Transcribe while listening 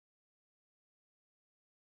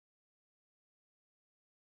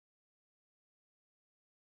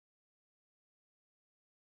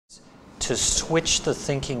to switch the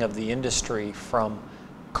thinking of the industry from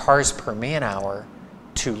cars per man hour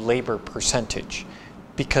to labor percentage,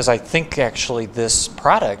 because I think actually this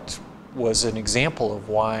product was an example of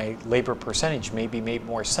why labor percentage maybe made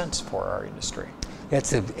more sense for our industry.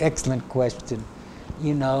 That's an excellent question.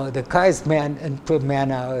 You know, the cars per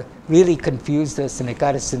man hour really confused us, and it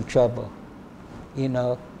got us in trouble. You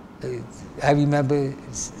know, I remember,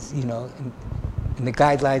 you know, and the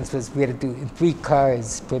guidelines was we had to do 3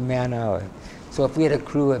 cars per man hour. So if we had a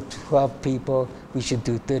crew of 12 people, we should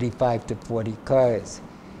do 35 to 40 cars.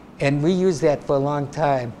 And we used that for a long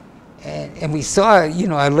time. And we saw, you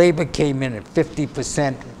know, our labor came in at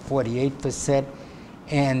 50%, 48%.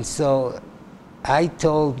 And so I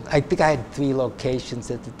think I had 3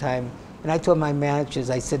 locations at the time. And I told my managers,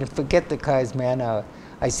 I said, forget the cars man hour.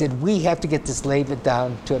 I said, we have to get this labor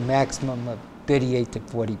down to a maximum of 38 to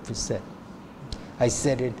 40%. I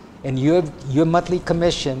said, and your monthly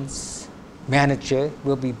commissions, manager,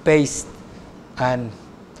 will be based on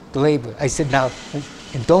the labor. I said, now,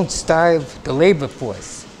 and don't starve the labor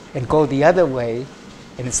force and go the other way.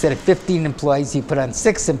 And instead of 15 employees, you put on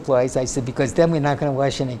 6 employees. I said, because then we're not going to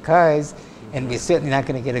wash any cars, and we're certainly not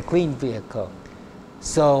going to get a clean vehicle.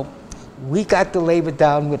 So we got the labor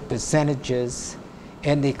down with percentages,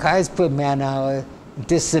 and the cars per man hour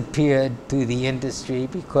disappeared through the industry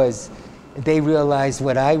because they realized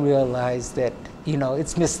what I realized, that, you know,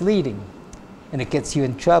 it's misleading and it gets you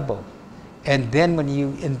in trouble. And then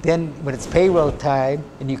when it's payroll time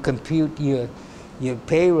and you compute your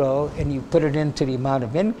payroll and you put it into the amount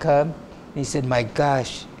of income, and he said, my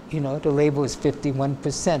gosh, you know, the labor was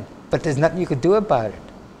 51%, but there's nothing you could do about it.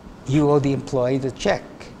 You owe the employee the check.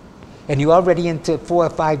 And you're already into 4 or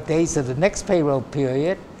 5 days of the next payroll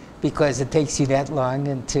period because it takes you that long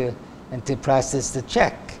and to process the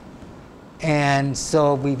check. And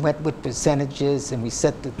so we went with percentages and we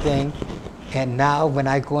set the thing. And now when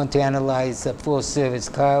I go in to analyze a full service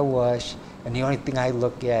car wash, and the only thing I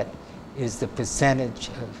look at is the percentage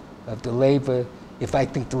of the labor, if I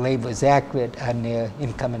think the labor is accurate on their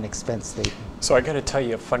income and expense statement. So I got to tell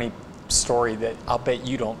you a funny story that I'll bet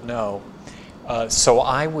you don't know. So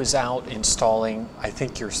I was out installing, I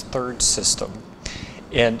think, your 3rd system,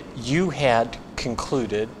 and you had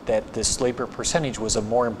concluded that this labor percentage was a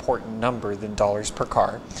more important number than dollars per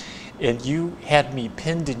car. And you had me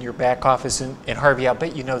pinned in your back office, and Harvey, I'll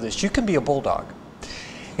bet you know this, you can be a bulldog.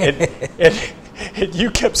 And you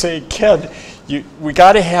kept saying, Ken, we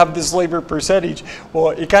got to have this labor percentage.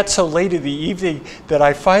 Well, it got so late in the evening that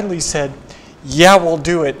I finally said, yeah, we'll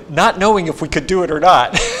do it, not knowing if we could do it or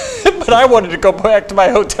not. But I wanted to go back to my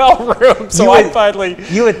hotel room, so I finally...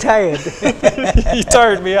 You were tired. You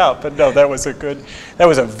tired me out, but no, that was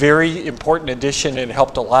a very important addition and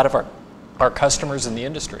helped a lot of our customers in the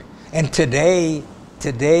industry. And today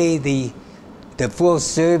the full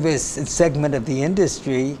service segment of the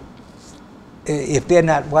industry, if they're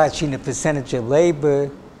not watching the percentage of labor,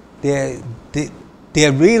 they're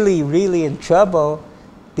really, really in trouble,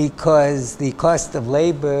 because the cost of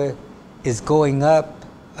labor is going up,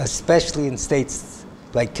 especially in states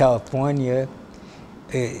like California.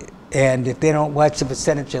 And if they don't watch the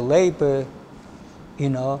percentage of labor, you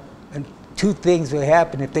know, and 2 things will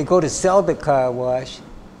happen. If they go to sell the car wash,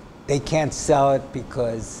 they can't sell it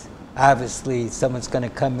because obviously someone's going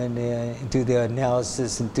to come in there and do their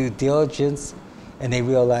analysis and due diligence, and they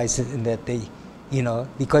realize that they, you know,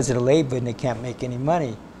 because of the labor, and they can't make any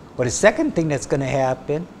money. But the second thing that's going to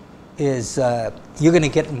happen is you're going to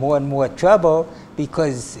get more and more trouble,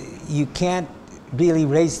 because you can't really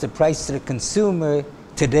raise the price to the consumer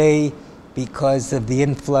today because of the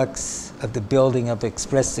influx of the building of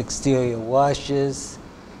express exterior washes.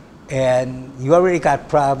 And you already got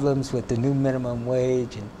problems with the new minimum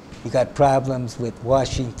wage, and you got problems with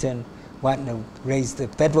Washington wanting to raise the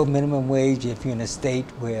federal minimum wage if you're in a state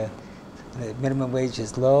where the minimum wage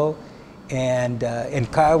is low. And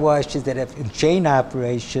car washes that have in chain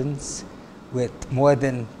operations with more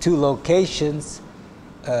than 2 locations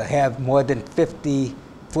have more than 50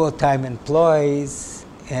 full-time employees.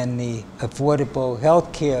 And the Affordable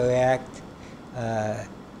Health Care Act,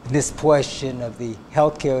 this portion of the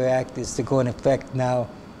Health Care Act is to go in effect now.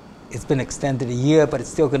 It's been extended a year, but it's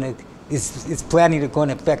still going to, it's planning to go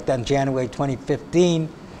in effect on January 2015.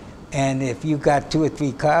 And if you got 2 or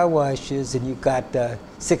 3 car washes, and you got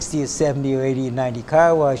 60 or 70 or 80 or 90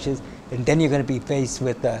 car washes, and then you're going to be faced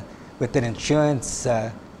with an insurance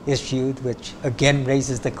issue, which again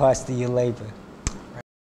raises the cost of your labor.